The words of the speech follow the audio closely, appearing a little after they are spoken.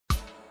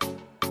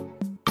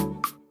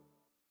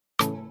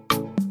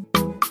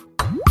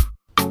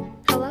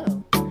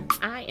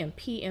am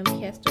PM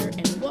Kester,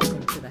 and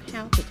welcome to the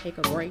How to Take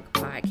a Break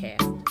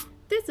podcast.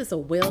 This is a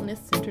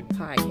wellness-centered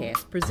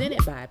podcast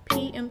presented by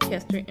PM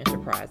Kester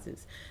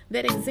Enterprises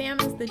that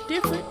examines the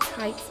different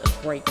types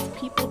of breaks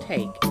people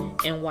take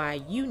and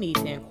why you need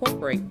to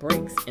incorporate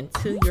breaks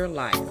into your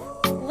life.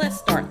 Let's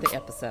start the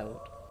episode.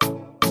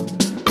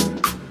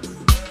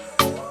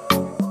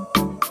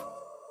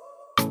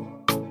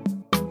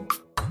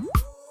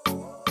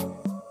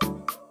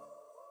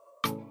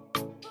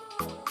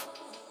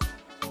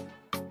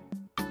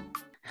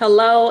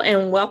 Hello,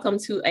 and welcome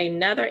to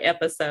another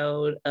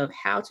episode of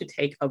How to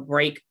Take a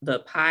Break,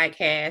 the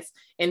podcast.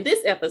 In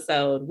this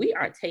episode, we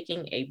are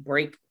taking a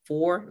break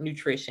for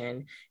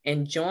nutrition,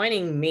 and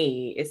joining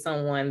me is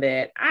someone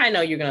that I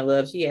know you're going to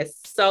love. She has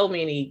so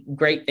many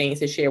great things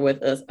to share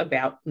with us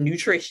about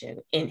nutrition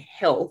and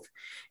health,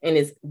 and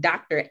it's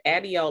Dr.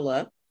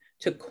 Adeola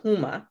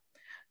Chukwuma.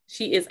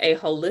 She is a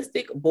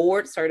holistic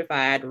board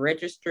certified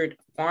registered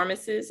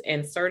pharmacist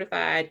and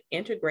certified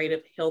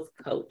integrative health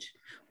coach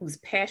who's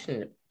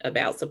passionate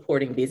about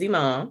supporting busy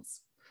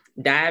moms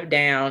dive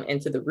down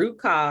into the root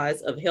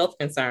cause of health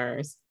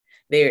concerns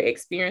they're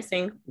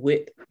experiencing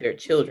with their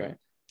children.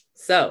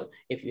 So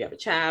if you have a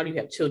child, you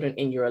have children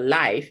in your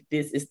life,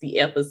 this is the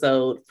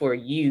episode for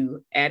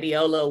you.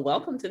 Adeola,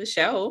 welcome to the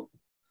show.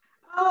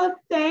 Oh,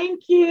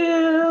 thank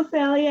you,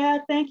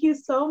 Felia. Thank you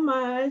so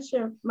much.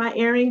 My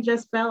earring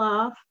just fell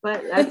off,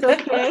 but that's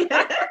okay.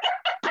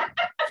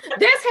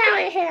 That's how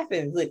it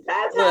happens. Look,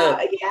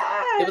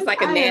 it was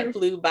like a gnat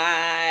flew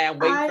by.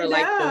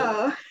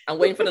 I'm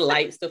waiting for the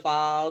lights to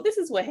fall. This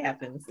is what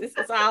happens. This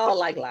is all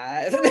like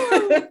live.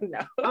 No.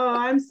 Oh,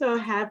 I'm so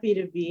happy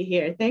to be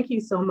here. Thank you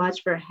so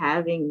much for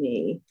having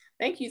me.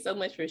 Thank you so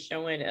much for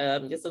showing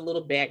up. Just a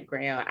little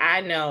background.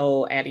 I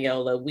know,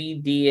 Adeola, we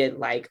did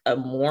like a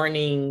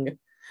morning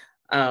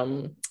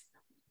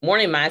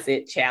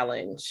mindset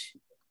challenge,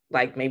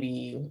 like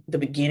maybe the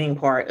beginning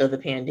part of the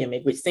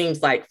pandemic, which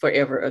seems like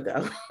forever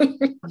ago.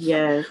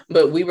 Yes.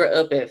 But we were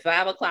up at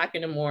 5 o'clock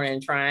in the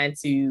morning trying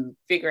to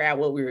figure out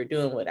what we were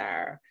doing with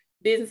our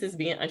businesses,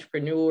 being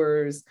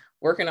entrepreneurs,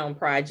 working on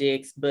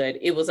projects. But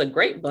it was a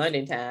great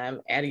bonding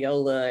time.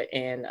 Adeola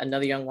and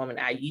another young woman,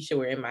 Aisha,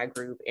 were in my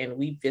group, and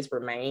we've just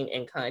remained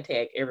in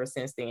contact ever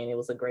since then. It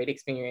was a great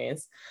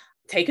experience.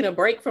 Taking a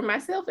break for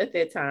myself at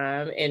that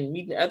time and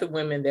meeting other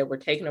women that were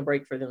taking a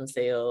break for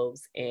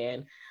themselves.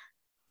 And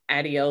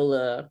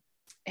Adeola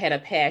had a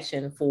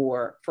passion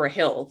for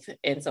health.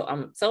 And so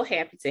I'm so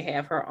happy to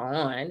have her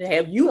on, to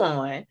have you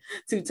on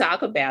to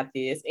talk about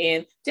this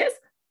and just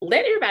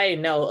let everybody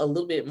know a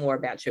little bit more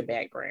about your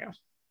background.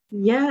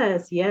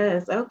 Yes.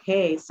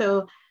 Okay.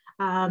 So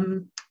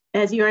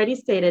as you already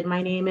stated,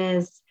 my name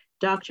is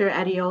Dr.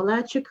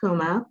 Adeola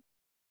Chukwuma.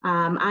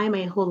 I'm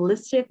a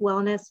holistic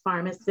wellness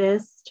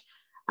pharmacist.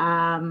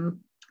 I'm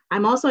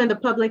also in the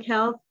public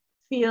health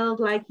field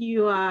like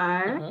you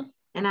are. Mm-hmm.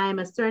 And I'm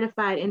a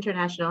certified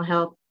international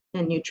health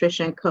and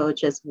nutrition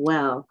coach as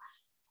well.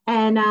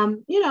 And,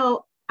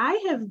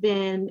 I have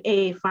been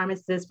a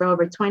pharmacist for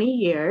over 20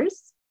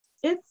 years.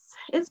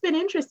 It's been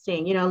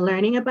interesting,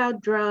 learning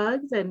about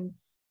drugs and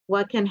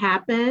what can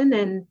happen.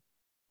 And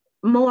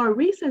more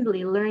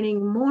recently,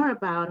 learning more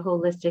about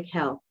holistic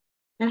health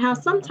and how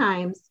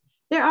sometimes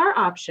there are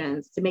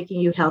options to making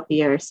you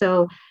healthier.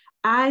 So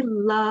I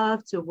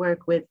love to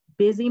work with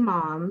busy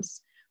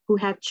moms who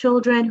have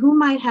children who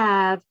might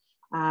have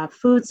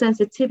food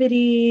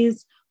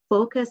sensitivities,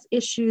 focus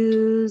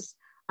issues,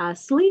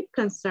 sleep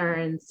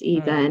concerns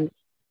even.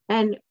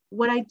 And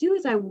what I do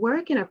is I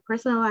work in a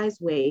personalized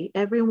way.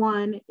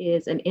 Everyone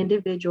is an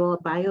individual,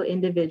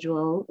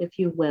 bio-individual, if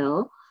you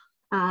will.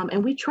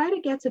 And we try to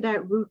get to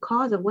that root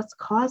cause of what's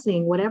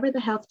causing whatever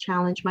the health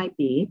challenge might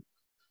be.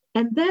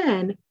 And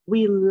then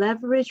we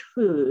leverage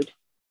food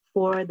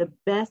for the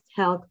best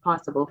health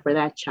possible for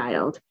that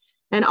child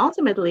and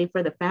ultimately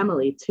for the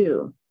family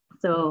too.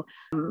 So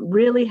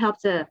really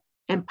help to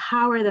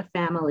empower the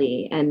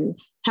family and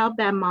help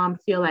that mom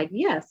feel like,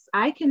 yes,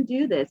 I can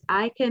do this.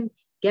 I can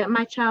get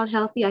my child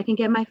healthy. I can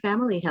get my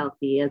family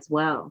healthy as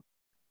well.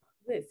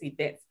 Let's see,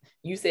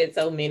 you said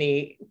so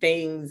many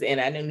things, and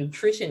I know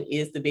nutrition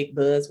is the big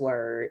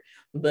buzzword,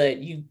 but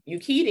you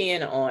keyed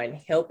in on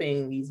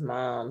helping these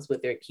moms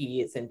with their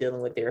kids and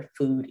dealing with their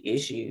food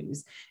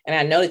issues. And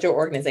I know that your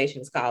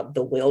organization is called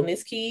the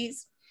Wellness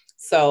Keys.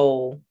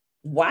 So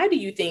why do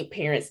you think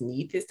parents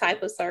need this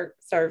type of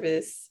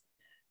service?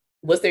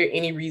 Was there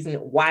any reason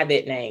why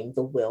that name,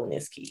 the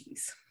Wellness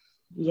Keys?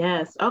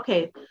 Yes.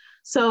 Okay.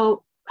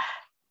 So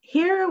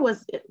here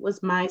was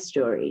my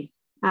story.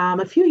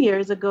 A few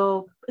years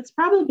ago, it's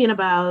probably been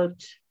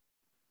about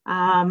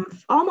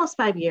almost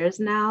 5 years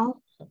now.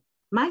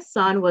 My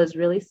son was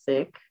really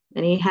sick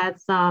and he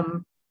had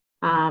some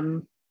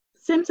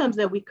symptoms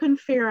that we couldn't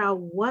figure out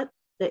what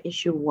the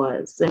issue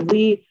was. And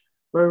we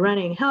were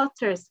running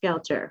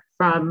helter-skelter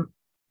from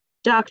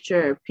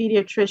doctor,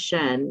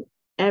 pediatrician,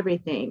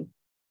 everything.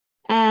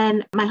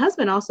 And my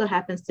husband also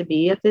happens to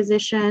be a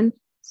physician.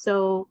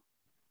 So,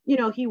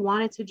 he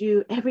wanted to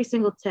do every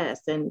single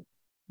test. And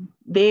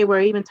they were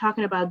even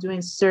talking about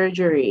doing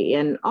surgery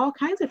and all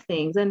kinds of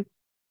things. And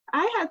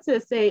I had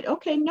to say,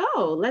 okay,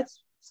 no,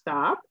 let's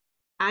stop.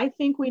 I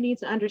think we need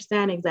to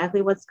understand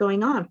exactly what's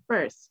going on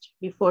first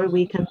before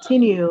we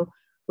continue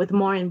with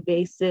more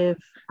invasive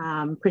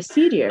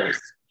procedures.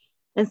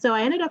 And so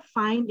I ended up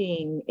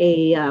finding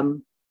a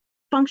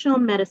functional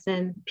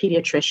medicine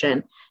pediatrician.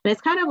 And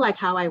it's kind of like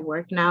how I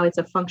work now. It's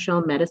a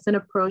functional medicine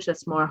approach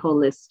that's more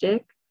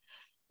holistic.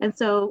 And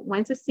so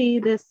went to see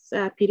this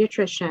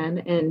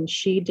pediatrician, and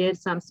she did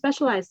some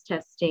specialized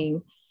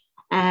testing.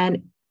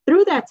 And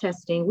through that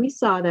testing, we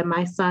saw that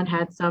my son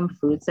had some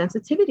food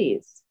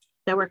sensitivities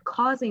that were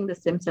causing the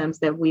symptoms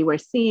that we were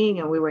seeing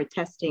and we were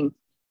testing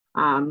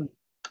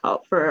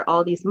for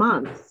all these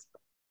months.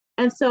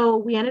 And so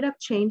we ended up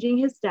changing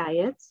his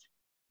diet.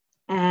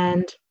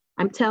 And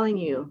I'm telling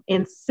you,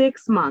 in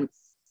 6 months,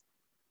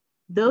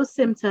 those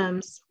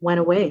symptoms went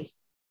away.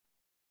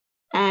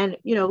 And,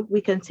 you know,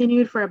 we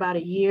continued for about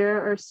a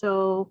year or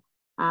so.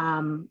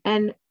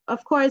 And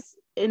of course,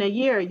 in a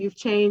year, you've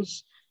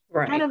changed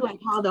kind of like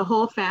how the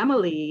whole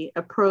family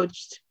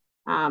approached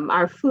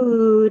our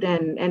food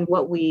and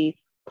what we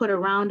put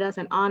around us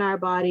and on our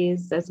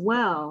bodies as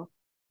well.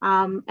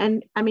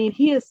 And I mean,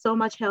 he is so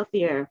much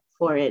healthier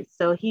for it.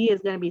 So he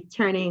is going to be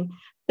turning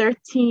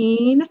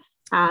 13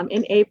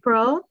 in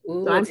April.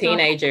 Ooh, so I'm a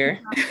teenager.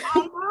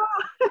 I know.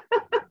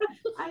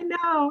 I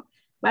know.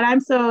 But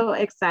I'm so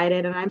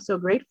excited and I'm so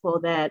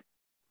grateful that,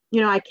 you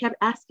know, I kept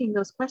asking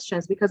those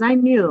questions because I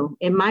knew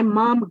in my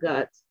mom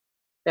gut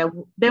that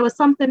there was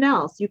something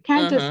else. You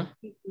can't just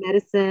keep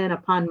medicine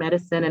upon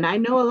medicine. And I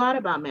know a lot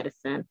about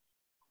medicine.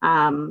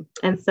 And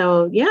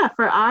so, yeah,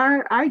 for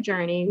our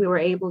journey, we were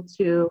able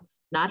to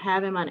not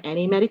have him on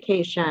any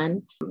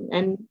medication,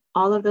 and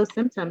all of those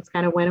symptoms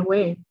kind of went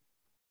away.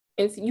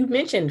 And so you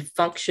mentioned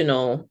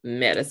functional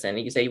medicine.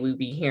 You say we'd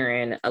be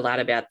hearing a lot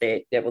about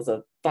that. There was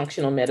a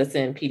functional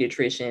medicine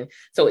pediatrician.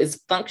 So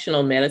is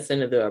functional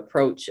medicine the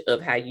approach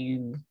of how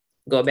you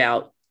go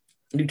about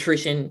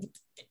nutrition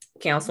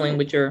counseling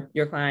with your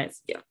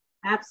clients? Yeah,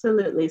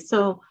 absolutely.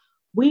 So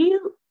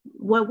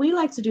what we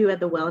like to do at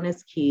the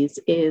Wellness Keys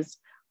is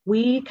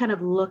we kind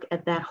of look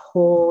at that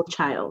whole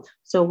child.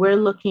 So we're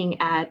looking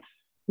at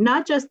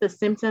not just the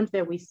symptoms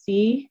that we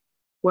see.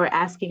 We're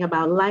asking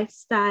about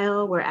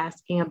lifestyle. We're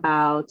asking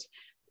about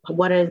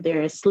what are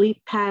their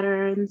sleep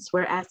patterns.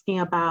 We're asking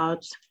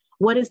about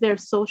what is their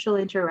social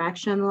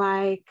interaction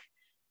like.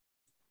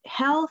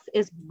 Health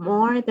is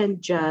more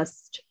than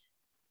just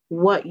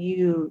what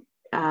you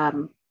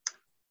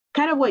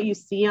kind of what you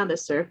see on the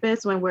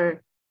surface when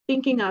we're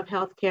thinking of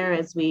healthcare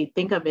as we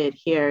think of it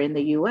here in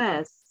the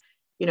US.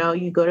 You know,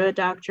 you go to a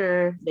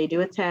doctor, they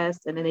do a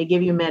test, and then they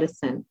give you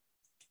medicine.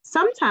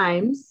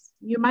 Sometimes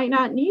you might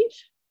not need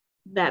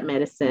that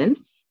medicine.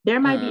 There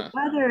might be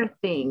other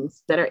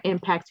things that are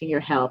impacting your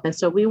health. And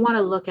so we want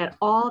to look at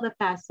all the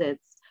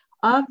facets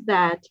of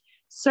that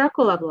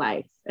circle of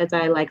life, as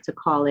I like to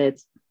call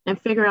it, and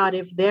figure out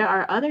if there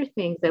are other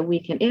things that we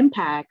can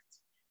impact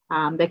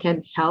that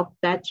can help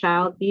that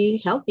child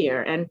be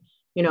healthier. And,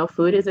 you know,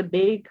 food is a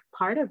big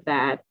part of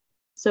that.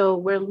 So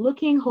we're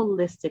looking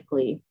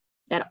holistically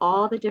at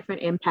all the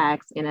different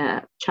impacts in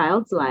a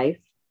child's life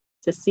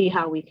to see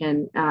how we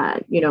can,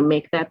 you know,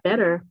 make that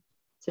better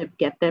to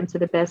get them to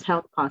the best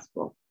health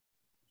possible.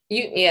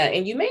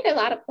 And you made a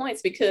lot of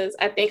points because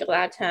I think a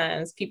lot of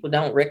times people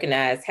don't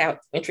recognize how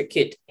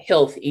intricate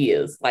health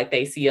is. Like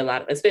they see a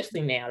lot of,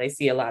 especially now, they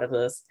see a lot of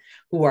us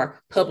who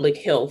are public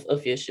health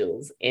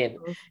officials, and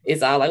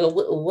it's all like,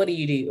 well, what do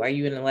you do? Are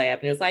you in the lab?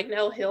 And it's like,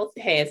 no, health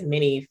has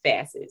many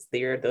facets.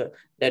 There are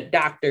the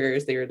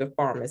doctors, there are the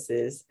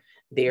pharmacists,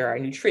 there are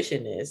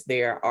nutritionists,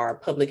 there are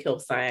public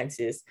health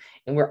scientists,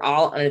 and we're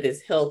all under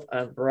this health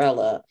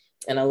umbrella.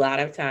 And a lot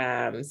of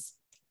times,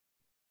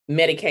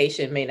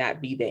 medication may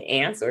not be the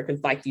answer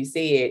because, like you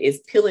said, it's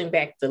peeling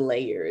back the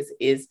layers.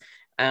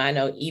 I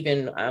know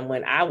even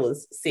when I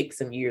was sick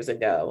some years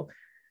ago,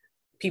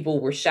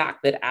 people were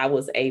shocked that I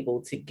was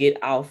able to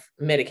get off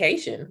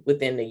medication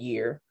within the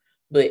year.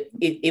 But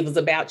it was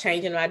about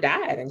changing my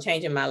diet and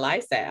changing my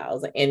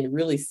lifestyles and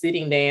really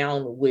sitting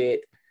down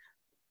with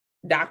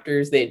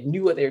doctors that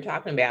knew what they were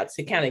talking about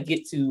to kind of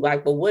get to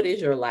like, well, what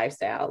is your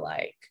lifestyle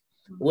like?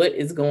 What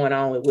is going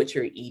on with what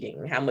you're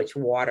eating? How much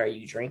water are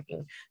you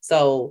drinking?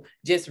 So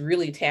just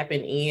really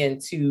tapping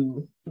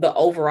into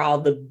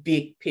the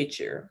big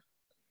picture.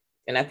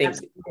 And I think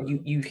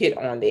you hit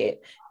on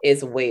that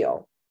as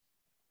well.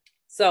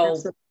 So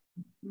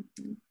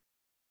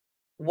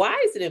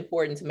why is it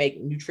important to make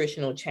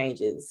nutritional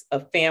changes a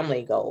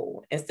family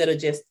goal instead of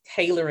just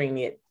tailoring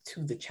it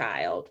to the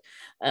child?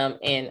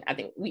 And I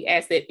think we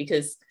asked that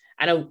because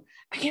I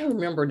can't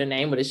remember the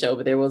name of the show,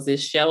 but there was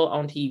this show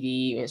on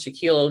TV and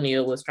Shaquille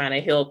O'Neal was trying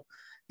to help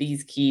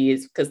these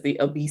kids because the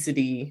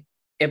obesity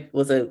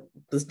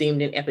was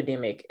deemed an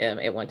epidemic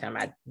at one time.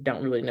 I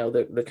don't really know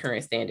the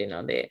current standing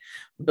on that,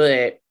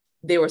 but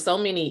there were so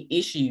many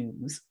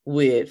issues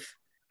with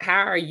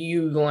how are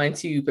you going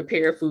to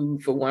prepare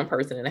food for one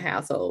person in the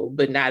household,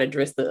 but not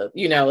address the,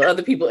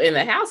 other people in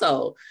the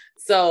household.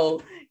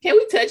 So can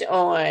we touch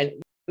on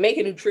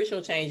making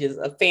nutritional changes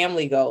a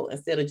family goal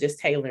instead of just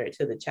tailoring it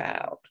to the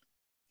child?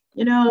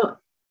 You know,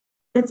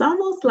 it's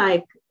almost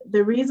like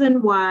the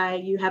reason why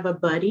you have a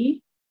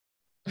buddy.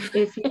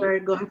 If you're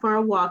going for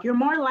a walk, you're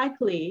more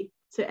likely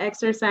to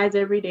exercise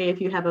every day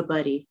if you have a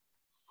buddy.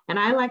 And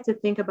I like to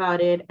think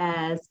about it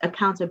as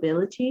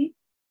accountability.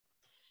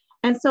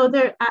 And so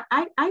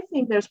I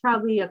think there's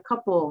probably a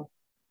couple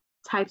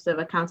types of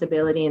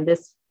accountability in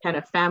this kind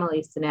of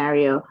family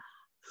scenario.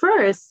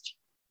 First,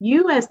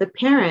 you as the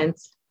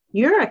parents,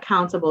 you're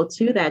accountable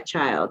to that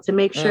child to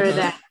make sure Mm-hmm.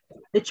 that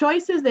the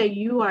choices that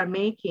you are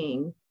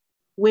making,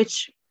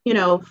 which,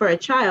 for a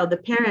child, the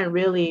parent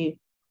really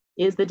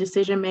is the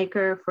decision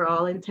maker for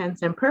all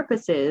intents and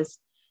purposes.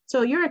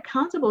 So you're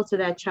accountable to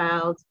that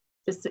child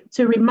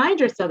to remind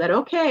yourself that,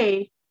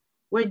 okay,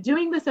 we're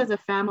doing this as a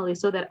family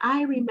so that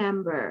I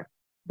remember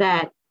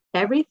that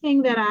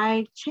everything that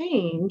I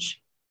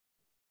change,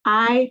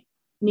 I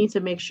need to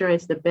make sure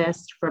it's the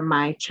best for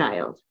my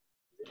child.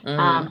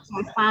 Mm. So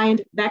I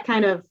find that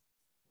kind of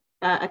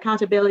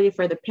accountability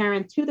for the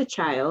parent to the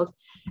child.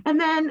 And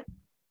then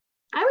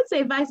I would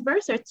say vice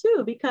versa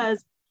too,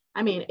 because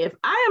I mean, if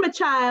I am a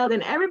child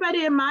and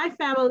everybody in my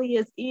family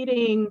is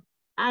eating,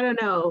 I don't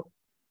know,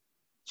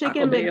 Taco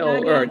chicken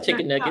Bell or McNuggets,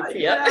 chicken nuggets.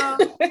 Yeah.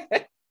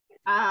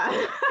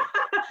 uh,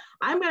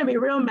 I'm going to be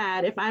real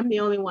mad if I'm the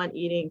only one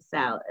eating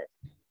salad.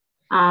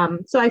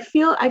 So I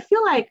feel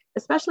like,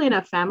 especially in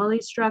a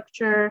family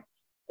structure,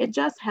 it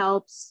just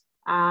helps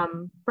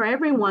for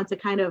everyone to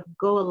kind of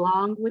go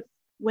along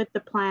with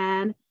the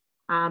plan.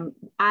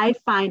 I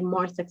find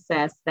more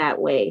success that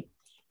way.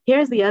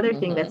 Here's the other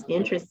thing that's Mm-hmm.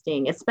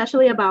 interesting,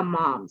 especially about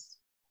moms.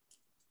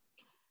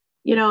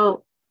 You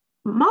know,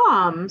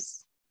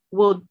 moms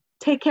will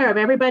take care of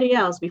everybody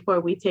else before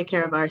we take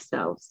care of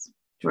ourselves,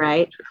 True.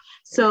 right?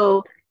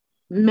 So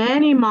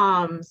many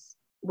moms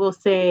will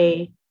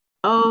say,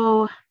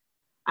 "Oh,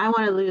 I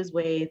want to lose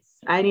weight.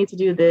 I need to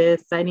do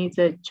this. I need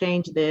to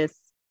change this."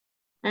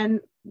 And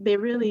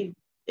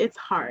it's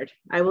hard.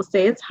 I will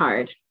say it's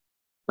hard.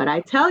 But I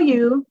tell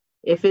you,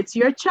 if it's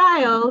your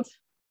child,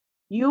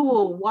 you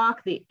will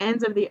walk the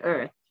ends of the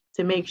earth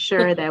to make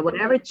sure that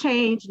whatever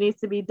change needs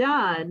to be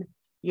done,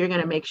 you're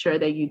going to make sure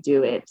that you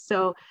do it.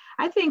 So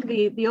I think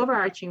the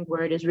overarching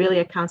word is really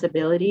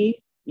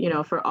accountability,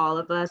 for all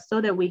of us,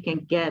 so that we can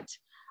get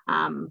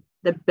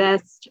the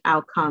best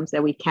outcomes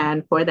that we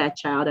can for that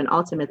child and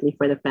ultimately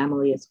for the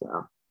family as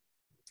well.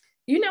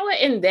 You know what?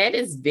 And that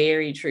is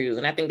very true.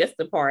 And I think that's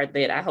the part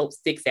that I hope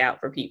sticks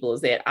out for people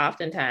is that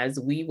oftentimes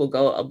we will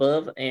go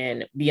above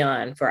and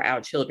beyond for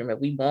our children,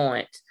 but we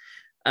want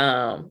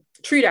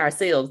treat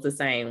ourselves the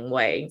same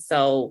way.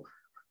 So,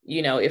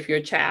 if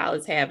your child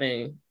is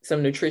having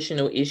some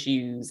nutritional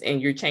issues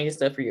and you're changing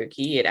stuff for your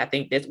kid, I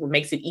think that's what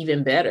makes it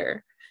even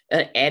better.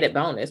 An added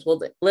bonus.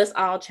 Well, let's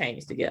all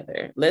change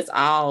together. Let's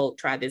all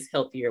try this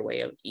healthier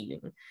way of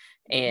eating.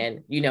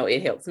 And,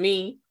 it helps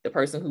me, the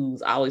person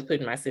who's always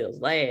putting myself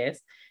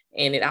last,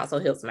 and it also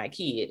helps my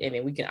kid. And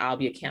then we can all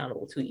be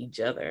accountable to each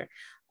other.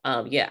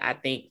 Yeah, I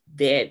think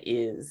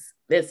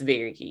that's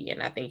very key.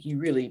 And I think you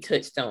really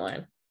touched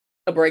on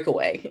a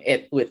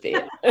breakaway with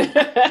it.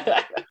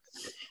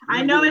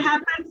 I know it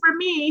happened for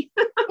me.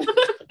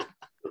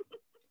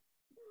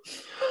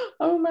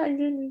 Oh my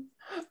goodness.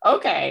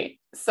 Okay.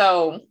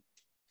 So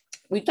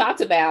we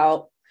talked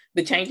about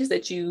the changes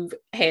that you've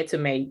had to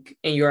make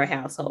in your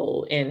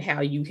household and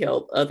how you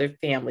help other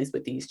families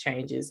with these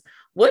changes.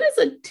 What is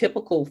a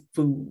typical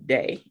food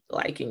day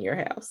like in your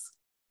house?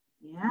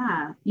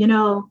 Yeah.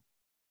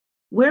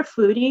 We're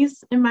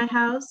foodies in my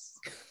house.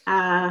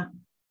 Uh,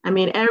 I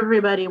mean,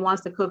 everybody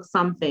wants to cook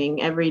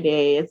something every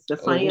day. It's the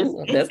funniest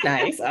Oh, that's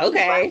nice.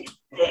 Okay.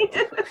 thing.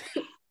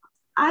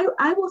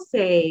 I will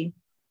say,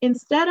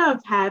 instead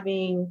of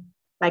having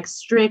like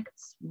strict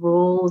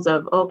rules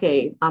of,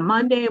 okay, on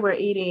Monday we're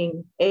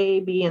eating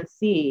A, B, and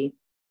C,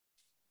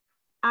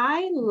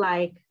 I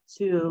like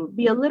to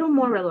be a little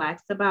more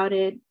relaxed about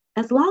it,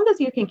 as long as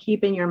you can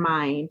keep in your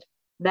mind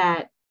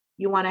that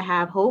you want to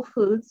have whole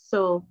foods.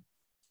 So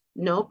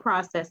no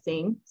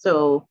processing.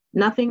 So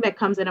nothing that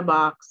comes in a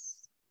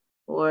box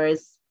or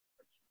is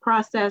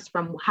processed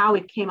from how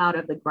it came out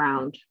of the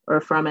ground or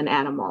from an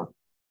animal.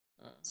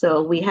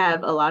 So we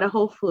have a lot of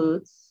whole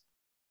foods.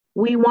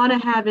 We want to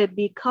have it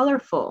be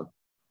colorful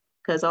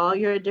because all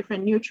your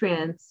different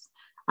nutrients,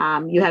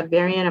 you have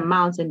varying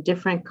amounts in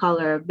different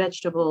color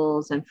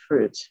vegetables and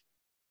fruit.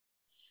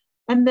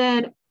 And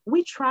then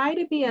we try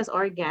to be as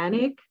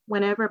organic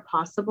whenever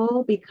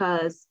possible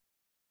because,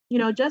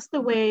 just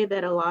the way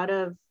that a lot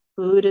of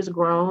food is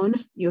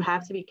grown, you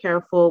have to be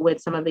careful with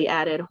some of the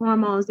added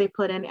hormones they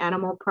put in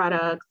animal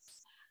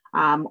products,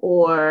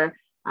 or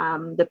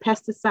the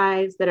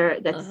pesticides that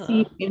Uh-huh.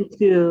 seep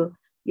into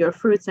your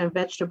fruits and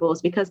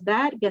vegetables, because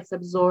that gets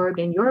absorbed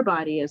in your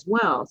body as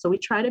well. So we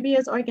try to be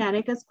as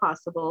organic as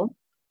possible.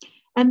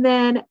 And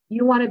then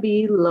you want to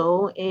be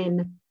low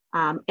in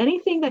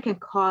anything that can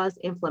cause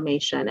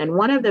inflammation. And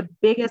one of the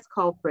biggest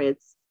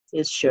culprits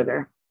is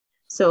sugar.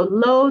 So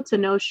low to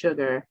no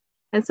sugar.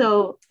 And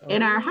so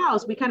in our Oh.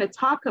 house, we kind of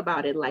talk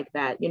about it like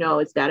that.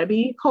 It's got to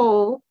be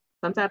whole,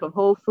 some type of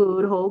whole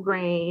food, whole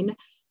grain.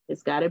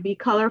 It's got to be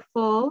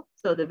colorful.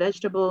 So the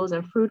vegetables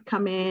and fruit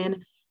come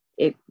in.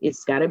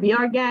 It's got to be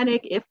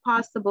organic if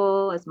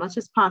possible, as much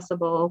as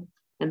possible.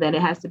 And then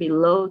it has to be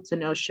low to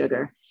no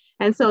sugar.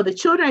 And so the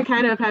children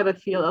kind of have a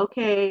feel,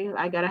 okay,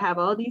 I got to have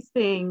all these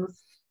things.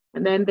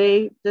 And then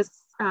they just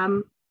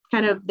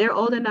they're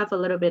old enough a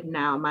little bit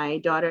now. My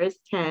daughter is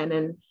 10,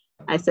 and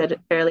I said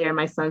earlier,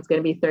 my son's going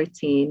to be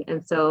 13.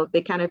 And so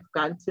they kind of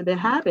got into the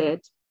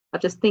habit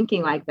of just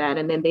thinking like that.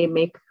 And then they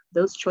make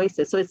those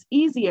choices. So it's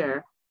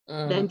easier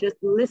than just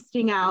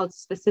listing out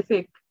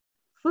specific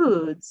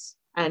foods.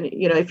 And,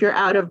 if you're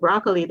out of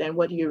broccoli, then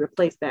what do you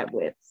replace that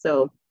with?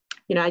 So,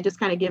 I just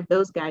kind of give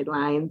those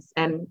guidelines,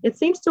 and it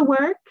seems to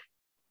work.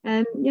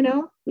 And,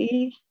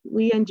 we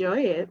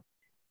enjoy it.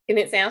 And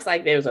it sounds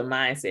like there's a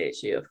mindset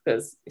shift,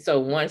 because so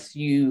once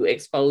you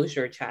expose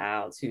your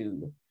child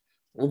to,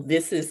 well,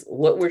 this is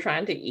what we're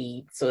trying to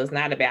eat. So it's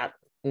not about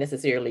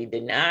necessarily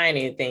denying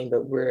anything,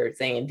 but we're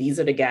saying these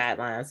are the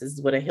guidelines. This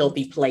is what a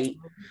healthy plate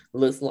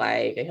looks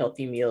like, a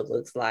healthy meal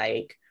looks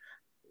like.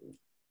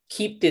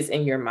 Keep this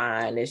in your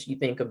mind as you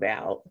think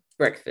about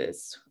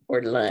breakfast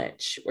or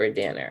lunch or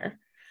dinner,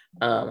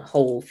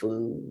 whole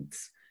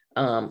foods,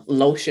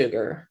 low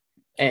sugar,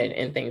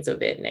 and things of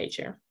that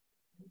nature.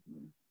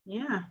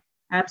 Yeah,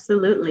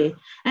 absolutely.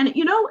 And,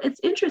 it's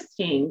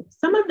interesting.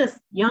 Some of the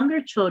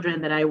younger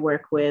children that I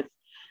work with,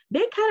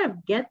 they kind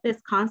of get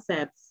this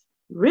concept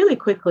really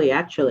quickly,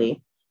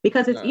 actually,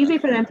 because it's easy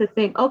for them to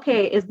think,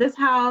 okay, is this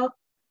how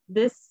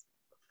this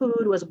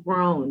food was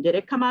grown? Did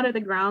it come out of the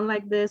ground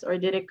like this, or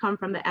did it come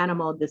from the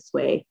animal this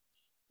way?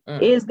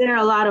 Is there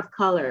a lot of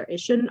color? It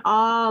shouldn't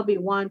all be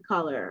one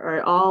color,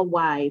 or all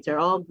white, or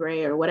all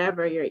gray, or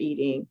whatever you're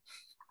eating.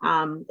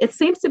 It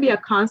seems to be a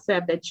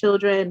concept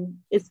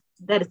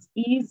that it's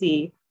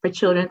easy for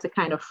children to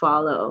kind of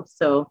follow.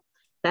 So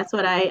that's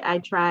what I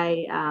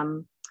try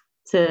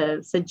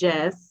to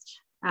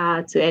suggest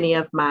to any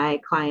of my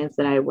clients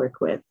that I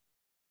work with.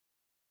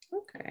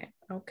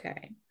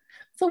 Okay.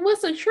 So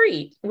what's a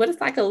treat? What is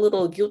like a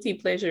little guilty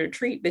pleasure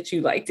treat that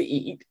you like to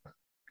eat?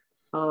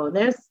 Oh,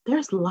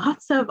 there's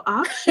lots of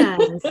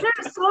options.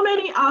 There's so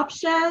many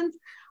options.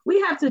 We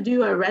have to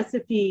do a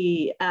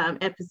recipe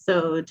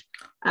episode.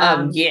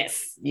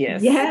 Yes.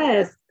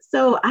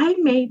 So I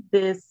made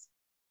this.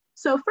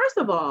 So first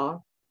of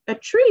all, a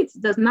treat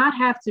does not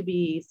have to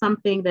be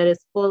something that is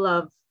full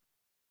of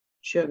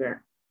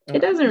sugar. It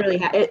doesn't really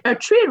have a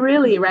treat,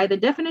 really, right? The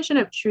definition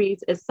of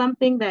treats is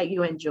something that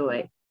you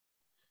enjoy.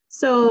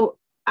 So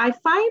I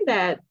find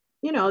that,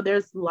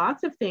 there's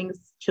lots of things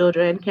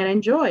children can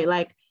enjoy.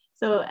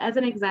 So as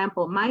an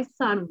example, my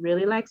son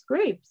really likes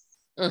grapes.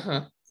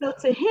 So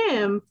to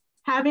him,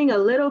 having a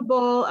little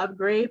bowl of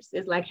grapes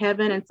is like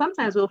heaven. And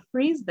sometimes we'll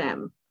freeze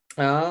them.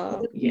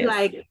 Oh, yes.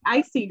 Like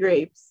icy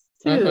grapes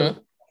too.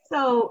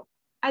 So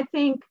I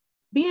think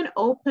being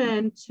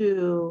open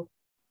to,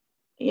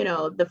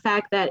 the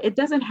fact that it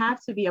doesn't have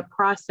to be a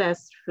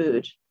processed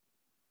food,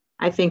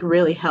 I think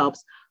really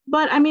helps.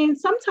 But I mean,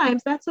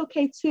 sometimes that's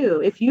okay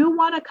too. If you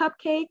want a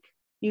cupcake,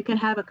 you can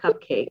have a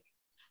cupcake.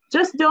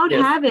 Just don't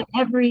have it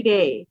every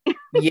day.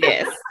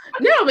 Yes.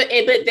 No, but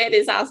that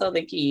is also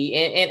the key.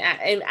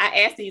 And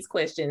I ask these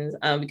questions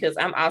because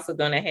I'm also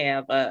going to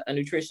have a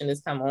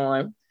nutritionist come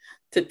on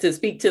to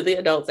speak to the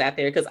adults out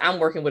there, because I'm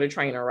working with a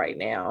trainer right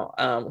now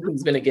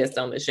who's been a guest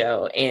on the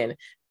show. And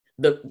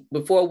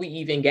before we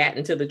even got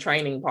into the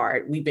training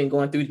part, we've been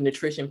going through the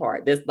nutrition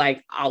part. That's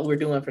like all we're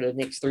doing for the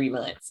next 3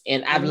 months.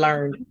 And I've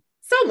learned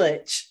so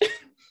much.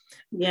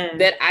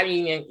 That I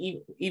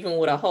mean, even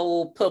with a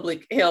whole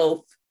public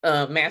health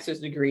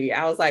master's degree,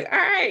 I was like, all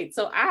right,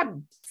 so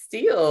I'm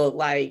still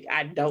like,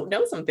 I don't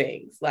know some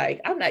things. Like,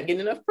 I'm not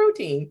getting enough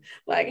protein.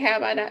 Like, how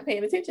am I not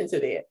paying attention to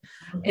that?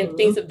 And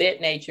things of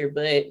that nature.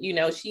 But,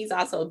 she's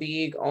also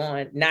big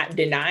on not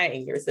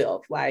denying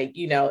yourself. Like,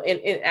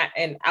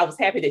 and I was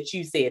happy that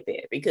you said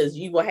that, because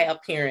you will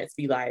have parents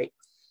be like,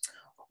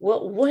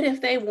 well, what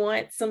if they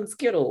want some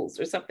Skittles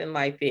or something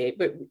like that?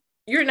 But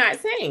you're not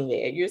saying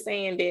that. You're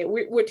saying that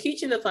we're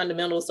teaching the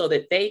fundamentals so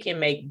that they can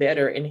make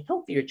better and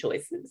healthier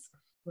choices.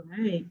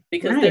 Right.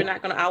 Because they're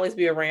not going to always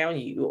be around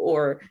you,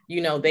 or,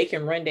 they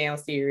can run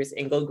downstairs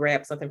and go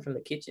grab something from the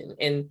kitchen.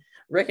 And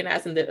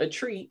recognizing that a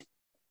treat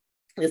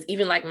is,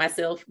 even like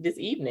myself this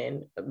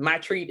evening, my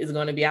treat is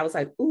going to be, I was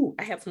like, ooh,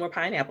 I have some more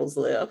pineapples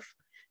left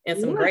and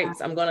some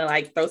grapes. I'm going to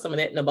like throw some of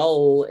that in a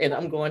bowl, and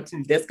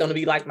that's going to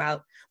be like my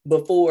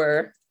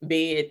before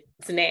bed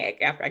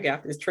snack after I get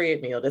off this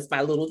treadmill. That's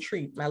my little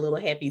treat, my little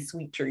happy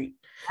sweet treat.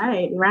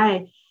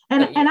 Right.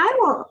 And I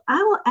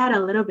will add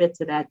a little bit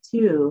to that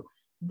too.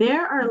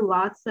 There are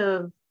lots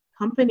of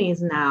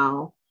companies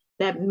now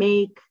that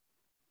make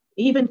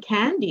even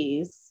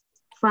candies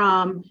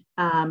from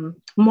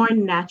more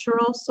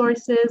natural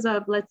sources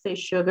of, let's say,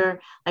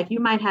 sugar. Like you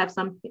might have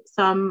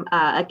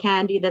a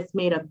candy that's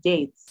made of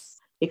dates,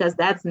 because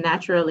that's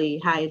naturally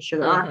high in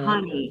sugar, or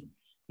honey,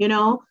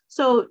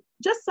 So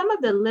just some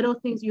of the little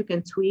things you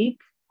can tweak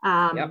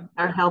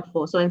are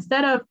helpful. So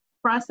instead of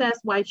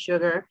processed white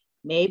sugar,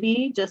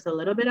 maybe just a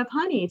little bit of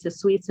honey to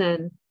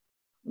sweeten,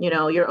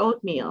 your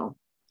oatmeal.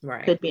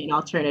 Could be an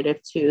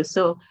alternative too.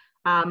 So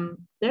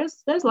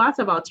There's lots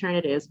of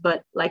alternatives,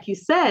 but like you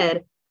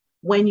said,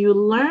 when you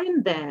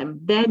learn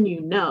them, then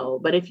you know.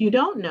 But if you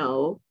don't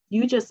know,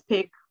 you just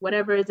pick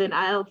whatever is in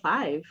aisle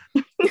 5.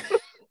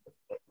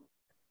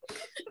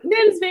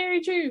 That is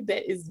very true.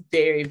 That is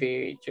very,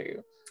 very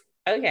true.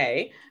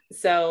 Okay,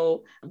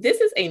 so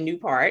this is a new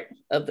part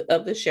of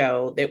the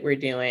show that we're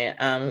doing.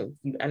 I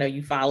know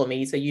you follow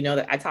me, so you know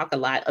that I talk a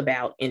lot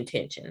about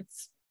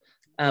intentions.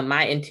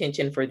 My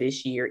intention for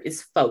this year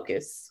is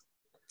focus.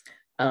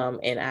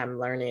 And I'm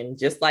learning,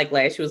 just like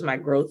last year was my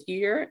growth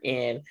year,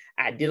 and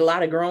I did a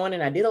lot of growing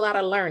and I did a lot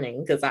of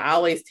learning, because I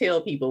always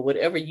tell people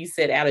whatever you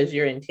set out as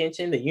your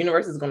intention, the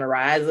universe is going to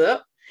rise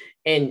up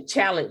and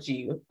challenge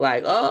you.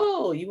 Like,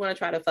 oh, you want to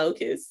try to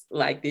focus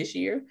like this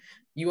year?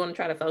 You want to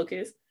try to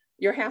focus?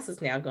 Your house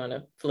is now going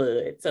to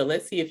flood. So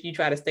let's see if you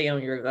try to stay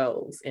on your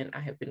goals. And I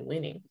have been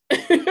winning.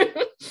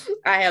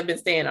 I have been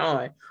staying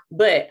on,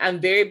 but I'm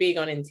very big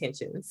on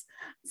intentions.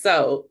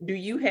 So do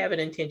you have an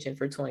intention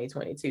for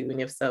 2022?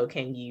 And if so,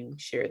 can you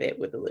share that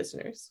with the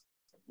listeners?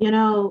 You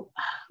know,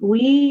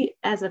 we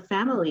as a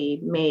family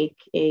make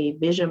a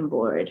vision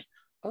board.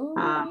 Oh,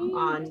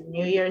 On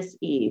New Year's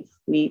Eve.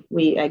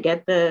 I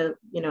get the,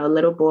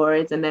 little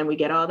boards, and then we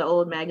get all the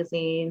old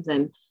magazines,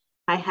 and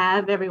I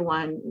have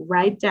everyone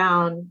write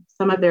down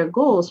some of their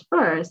goals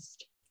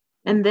first.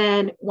 And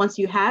then once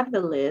you have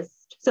the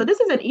list, so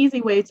this is an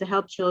easy way to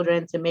help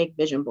children to make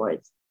vision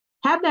boards.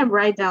 Have them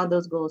write down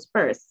those goals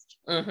first.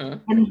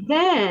 And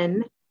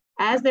then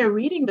as they're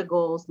reading the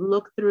goals,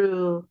 look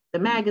through the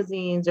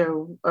magazines,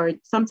 or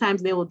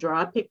sometimes they will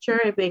draw a picture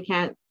if they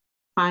can't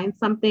find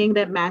something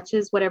that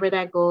matches whatever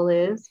that goal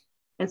is.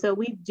 And so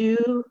we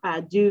do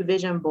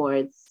vision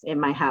boards in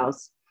my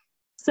house.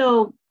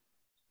 So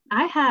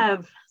I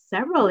have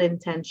several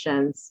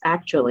intentions,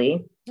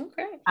 actually.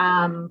 Okay.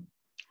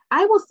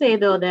 I will say,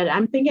 though, that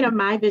I'm thinking of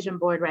my vision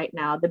board right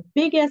now. The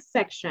biggest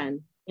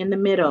section in the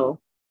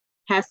middle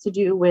has to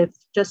do with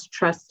just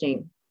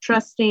trusting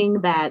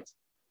that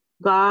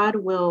God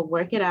will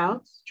work it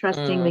out,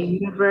 trusting the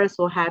universe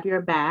will have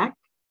your back,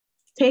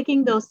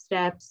 taking those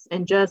steps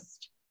and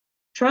just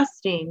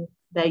trusting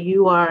that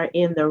you are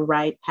in the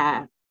right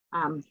path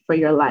for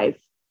your life.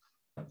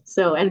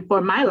 So, and for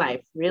my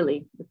life,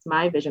 really, it's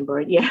my vision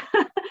board. Yeah.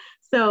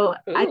 So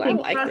I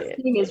think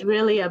trusting is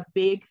really a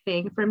big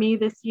thing for me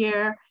this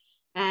year.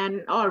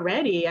 And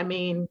already, I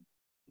mean,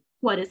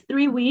 it's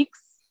 3 weeks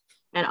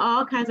and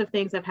all kinds of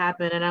things have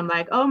happened. And I'm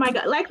like, oh my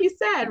God, like you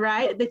said,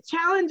 right? The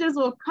challenges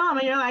will come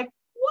and you're like,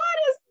 what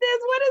is this?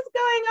 What is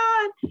going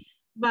on?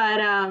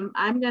 But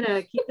I'm going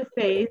to keep the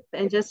faith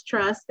and just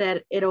trust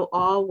that it'll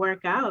all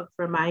work out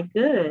for my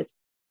good.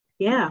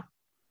 Yeah,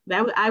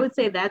 I would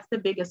say that's the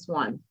biggest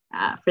one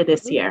for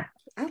this year.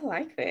 I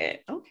like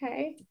that.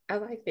 Okay. I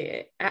like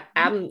that.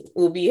 I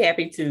will be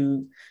happy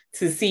to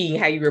see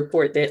how you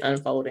report that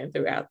unfolding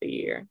throughout the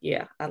year.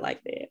 Yeah, I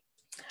like that.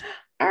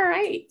 All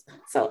right.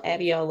 So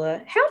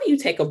Adiola, how do you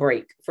take a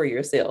break for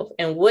yourself?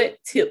 And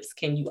what tips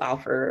can you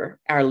offer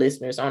our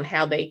listeners on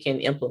how they can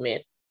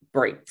implement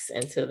breaks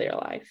into their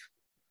life?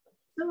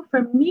 So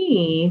for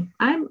me,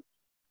 I'm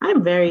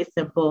very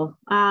simple.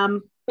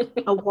 A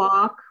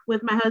walk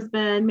with my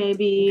husband,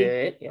 maybe.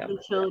 Good, yeah.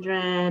 The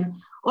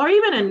children, or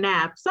even a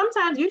nap.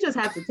 Sometimes you just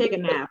have to take a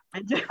nap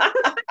and just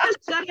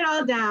shut it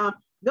all down,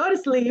 go to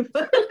sleep.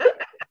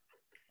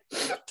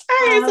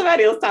 I heard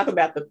somebody else talk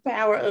about the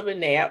power of a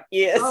nap.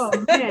 Yes. Oh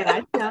man,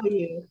 I tell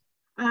you.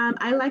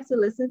 I like to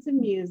listen to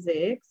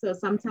music. So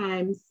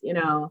sometimes,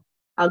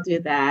 I'll do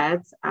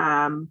that.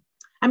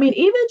 I mean,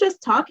 even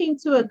just talking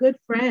to a good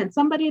friend,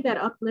 somebody that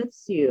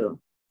uplifts you,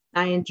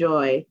 I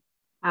enjoy.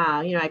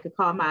 I could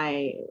call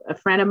a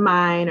friend of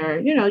mine,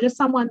 or, just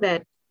someone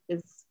that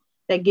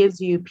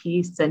gives you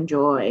peace and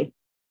joy.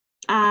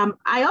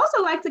 I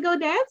also like to go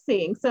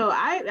dancing. So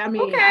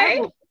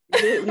okay.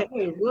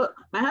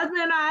 My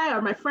husband and I,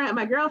 or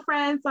my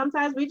girlfriend,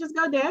 sometimes we just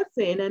go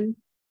dancing and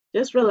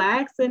just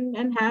relax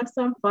and have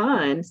some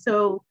fun.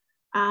 So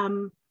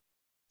I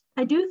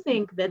do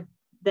think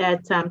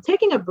that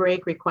taking a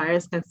break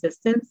requires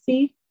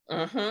consistency.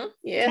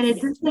 Yes. And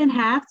it doesn't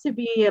have to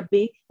be a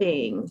big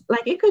thing.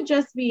 Like, it could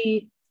just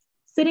be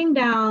sitting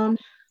down,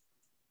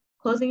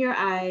 closing your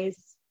eyes,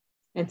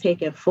 and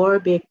taking 4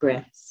 big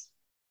breaths.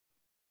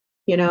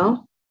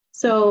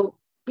 So,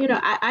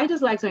 I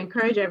just like to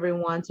encourage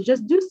everyone to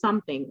just do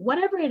something,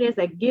 whatever it is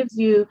that gives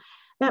you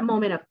that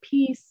moment of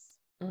peace,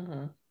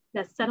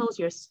 that settles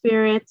your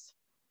spirit.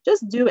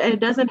 Just do it. And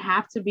it doesn't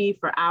have to be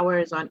for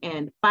hours on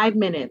end. 5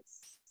 minutes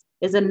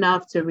is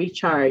enough to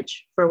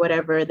recharge for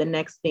whatever the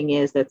next thing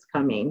is that's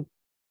coming.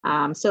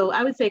 So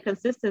I would say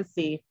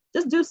consistency,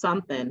 just do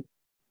something.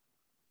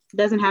 It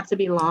doesn't have to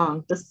be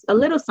long, just a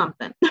little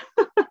something.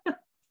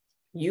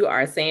 You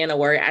are saying a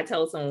word. I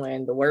tell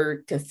someone the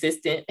word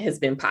consistent has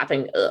been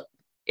popping up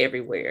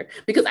everywhere,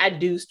 because I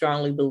do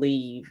strongly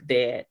believe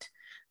that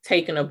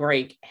taking a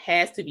break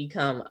has to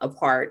become a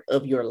part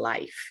of your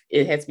life.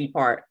 It has to be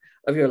part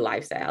of your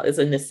lifestyle. It's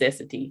a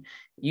necessity.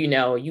 You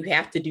know, you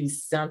have to do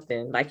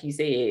something. Like you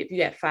said, if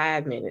you got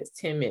 5 minutes,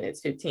 10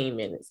 minutes, 15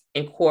 minutes,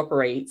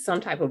 incorporate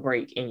some type of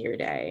break in your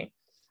day.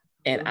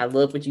 And I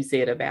love what you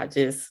said about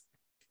just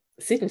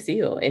sitting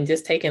still and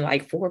just taking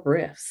like 4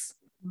 breaths.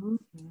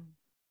 Mm-hmm.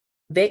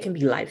 That can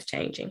be life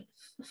changing.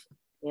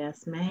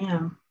 Yes,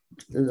 ma'am.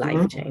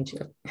 Life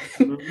changing.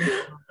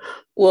 Mm-hmm.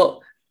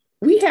 Well,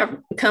 we have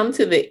come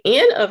to the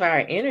end of our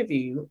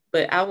interview,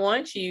 but I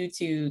want you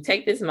to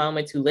take this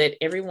moment to let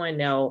everyone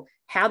know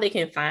how they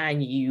can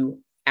find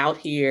you out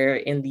here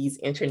in these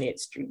internet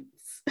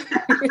streets.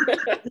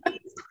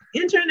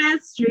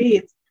 Internet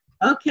streets.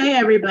 Okay,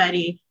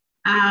 everybody.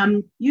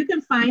 You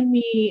can find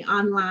me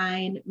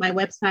online. My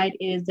website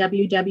is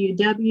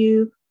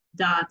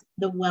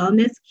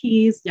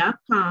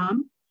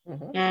www.thewellnesskeys.com.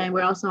 Mm-hmm. And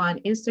we're also on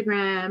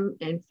Instagram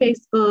and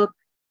Facebook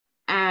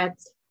at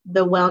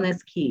The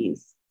Wellness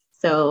Keys.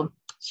 So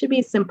should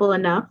be simple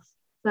enough.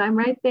 So I'm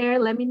right there.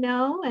 Let me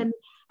know. And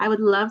I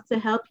would love to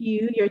help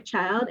you, your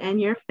child, and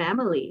your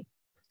family.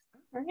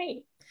 All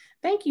right.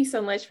 Thank you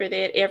so much for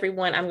that,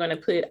 everyone. I'm going to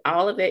put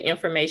all of that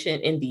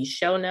information in the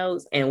show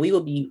notes, and we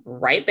will be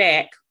right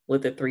back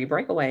with the 3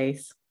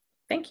 breakaways.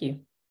 Thank you.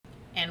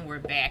 And we're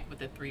back with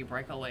the 3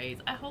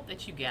 breakaways. I hope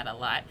that you got a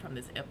lot from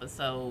this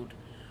episode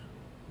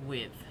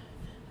with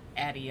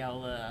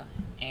Adeola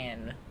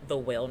and the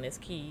Wellness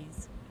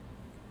Keys.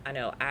 I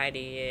know I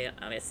did.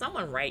 It's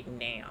someone right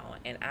now,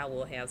 and I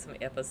will have some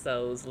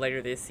episodes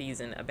later this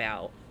season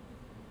about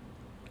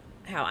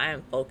how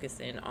I'm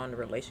focusing on the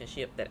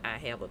relationship that I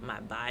have with my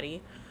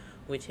body,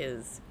 which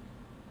has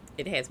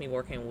me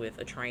working with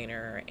a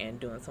trainer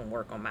and doing some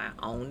work on my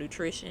own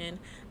nutrition.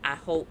 I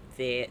hope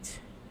that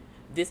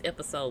this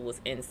episode was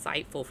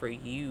insightful for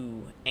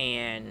you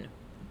and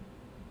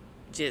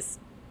just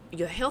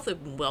your health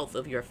and wealth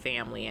of your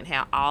family and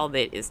how all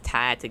that is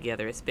tied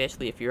together,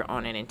 especially if you're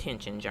on an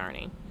intention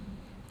journey.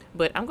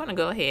 But I'm going to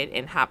go ahead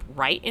and hop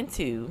right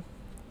into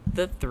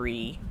the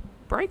 3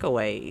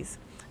 breakaways.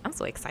 I'm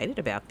so excited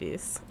about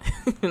this,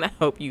 and I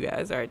hope you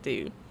guys are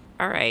too.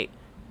 All right.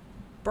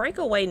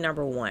 Breakaway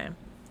number 1.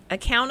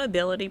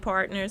 Accountability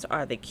partners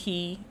are the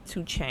key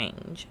to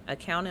change.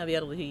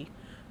 Accountability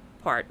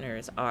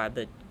partners are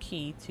the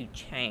key to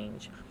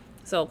change.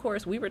 So, of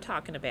course, we were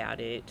talking about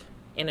it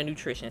in a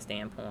nutrition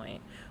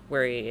standpoint,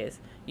 whereas,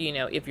 you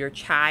know, if your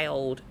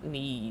child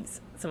needs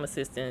some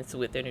assistance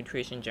with their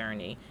nutrition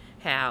journey,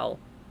 how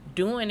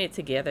doing it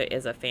together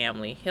as a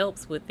family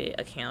helps with the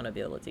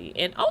accountability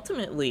and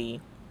ultimately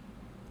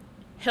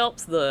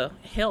helps the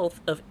health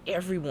of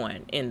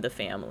everyone in the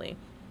family.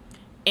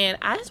 And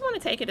I just want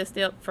to take it a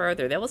step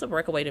further. That was a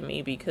breakaway to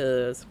me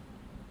because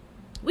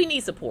we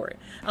need support.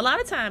 A lot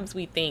of times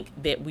we think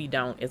that we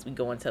don't as we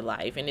go into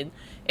life. And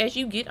as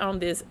you get on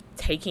this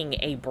taking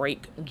a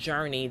break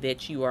journey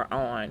that you are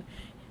on,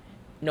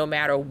 no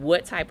matter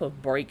what type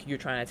of break you're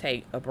trying to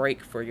take, a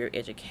break for your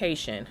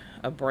education,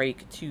 a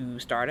break to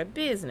start a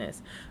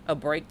business, a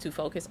break to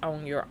focus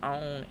on your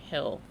own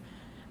health,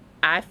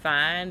 I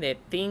find that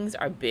things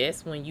are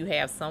best when you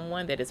have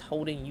someone that is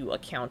holding you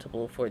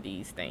accountable for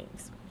these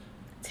things.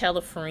 Tell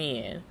a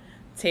friend,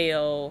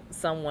 tell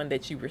someone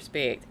that you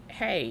respect,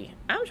 hey,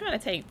 I'm trying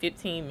to take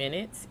 15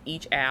 minutes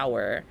each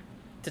hour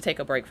to take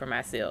a break for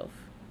myself.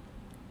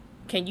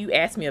 Can you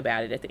ask me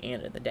about it at the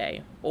end of the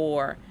day?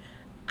 Or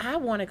I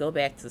want to go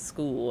back to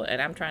school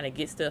and I'm trying to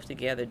get stuff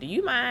together. Do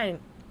you mind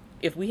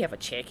if we have a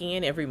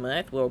check-in every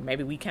month where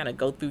maybe we kind of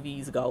go through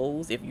these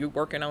goals? If you're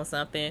working on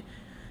something,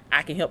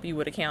 I can help you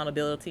with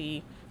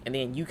accountability, and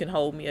then you can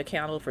hold me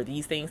accountable for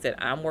these things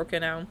that I'm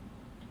working on.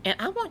 And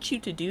I want you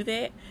to do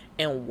that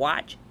and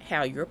watch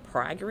how your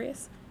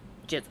progress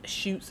just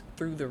shoots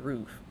through the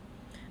roof.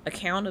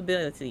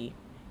 Accountability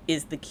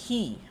is the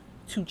key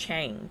to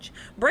change.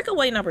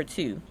 Breakaway number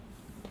 2,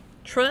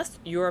 trust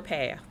your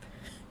path.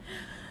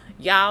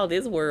 Y'all,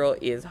 this world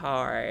is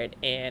hard.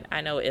 And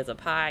I know as a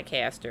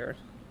podcaster,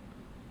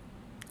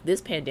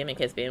 this pandemic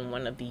has been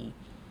one of the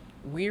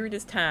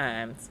weirdest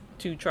times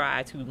to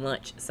try to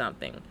launch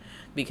something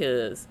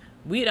because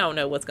we don't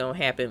know what's going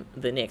to happen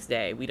the next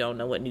day. We don't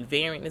know what new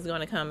variant is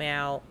going to come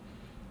out.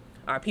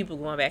 Are people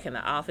going back in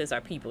the office?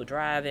 Are people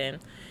driving?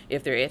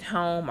 If they're at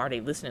home, are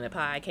they listening to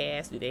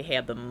podcasts? Do they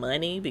have the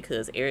money?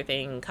 Because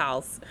everything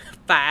costs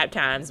 5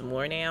 times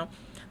more now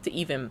to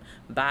even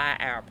buy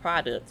our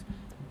product.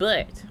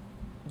 But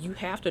you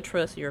have to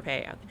trust your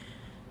path.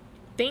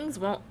 Things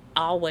won't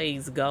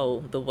always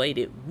go the way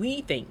that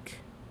we think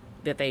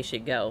that they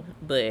should go.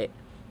 But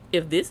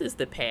if this is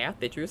the path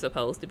that you're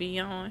supposed to be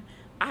on,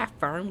 I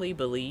firmly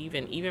believe,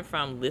 and even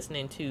from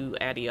listening to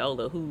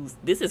Adeola,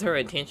 this is her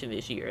intention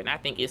this year, and I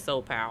think it's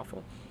so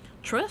powerful.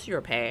 Trust your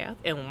path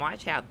and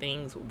watch how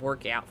things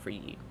work out for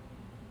you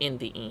in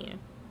the end.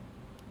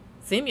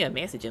 Send me a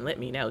message and let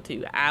me know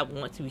too. I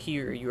want to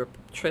hear your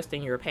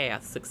trusting your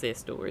path success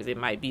stories. It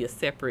might be a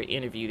separate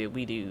interview that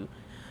we do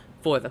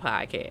for the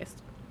podcast.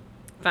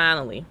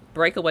 Finally,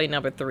 breakaway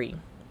number 3.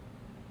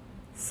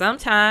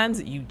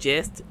 Sometimes you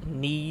just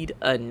need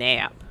a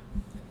nap.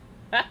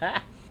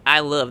 I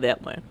love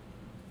that one.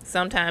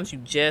 Sometimes you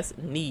just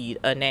need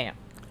a nap.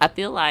 I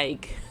feel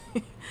like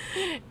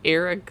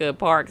Erica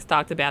Parks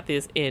talked about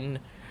this in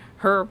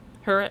her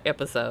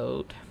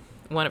episode,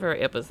 one of her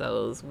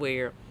episodes,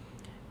 where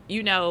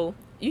you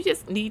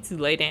just need to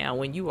lay down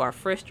when you are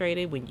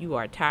frustrated, when you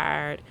are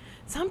tired.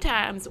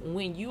 Sometimes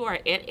when you are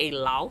at a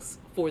loss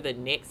for the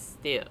next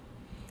step,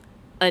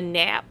 a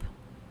nap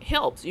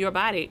helps your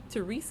body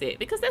to reset,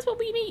 because that's what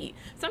we need.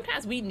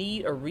 Sometimes we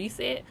need a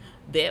reset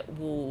that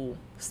will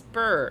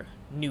spur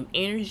new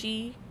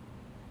energy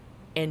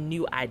and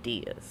new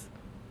ideas.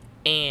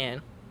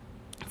 And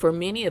for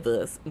many of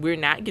us, we're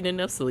not getting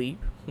enough sleep.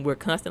 We're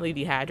constantly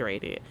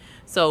dehydrated.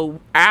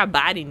 So our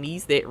body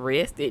needs that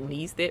rest. It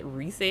needs that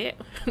reset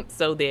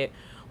so that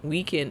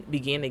we can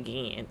begin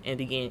again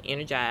and again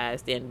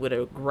energized and with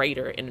a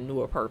greater and a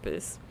newer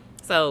purpose.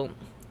 So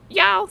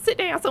y'all sit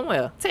down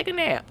somewhere, take a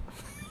nap.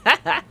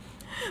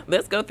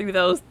 Let's go through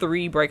those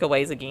 3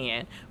 breakaways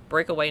again.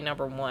 Breakaway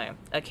number 1,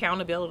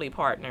 accountability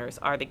partners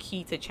are the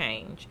key to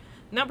change.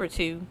 Number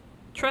 2,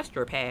 trust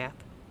your path.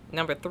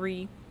 Number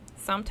 3,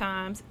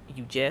 sometimes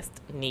you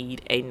just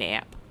need a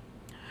nap.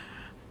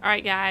 All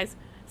right, guys,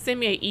 send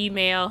me an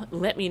email.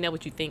 Let me know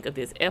what you think of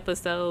this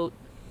episode.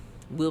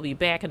 We'll be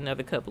back in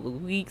another couple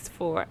of weeks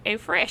for a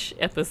fresh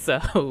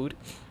episode.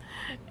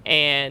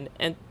 And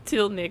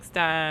until next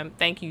time,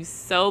 thank you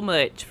so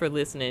much for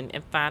listening,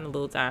 and find a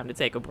little time to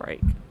take a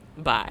break.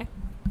 Bye.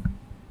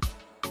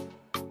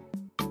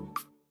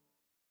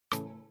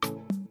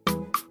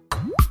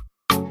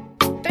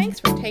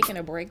 Thanks for taking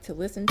a break to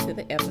listen to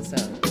the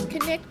episode.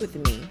 Connect with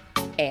me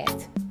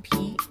at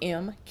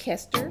PM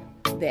Kester,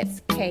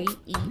 that's KESTER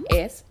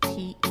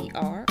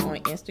on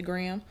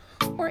Instagram,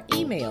 or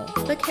email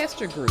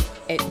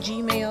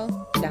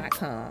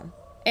thekestergroup@gmail.com.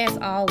 As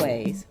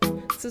always,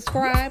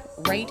 subscribe,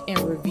 rate, and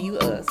review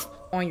us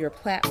on your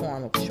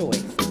platform of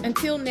choice.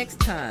 Until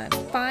next time,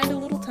 find a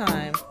little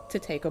time to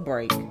take a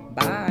break.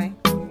 Bye.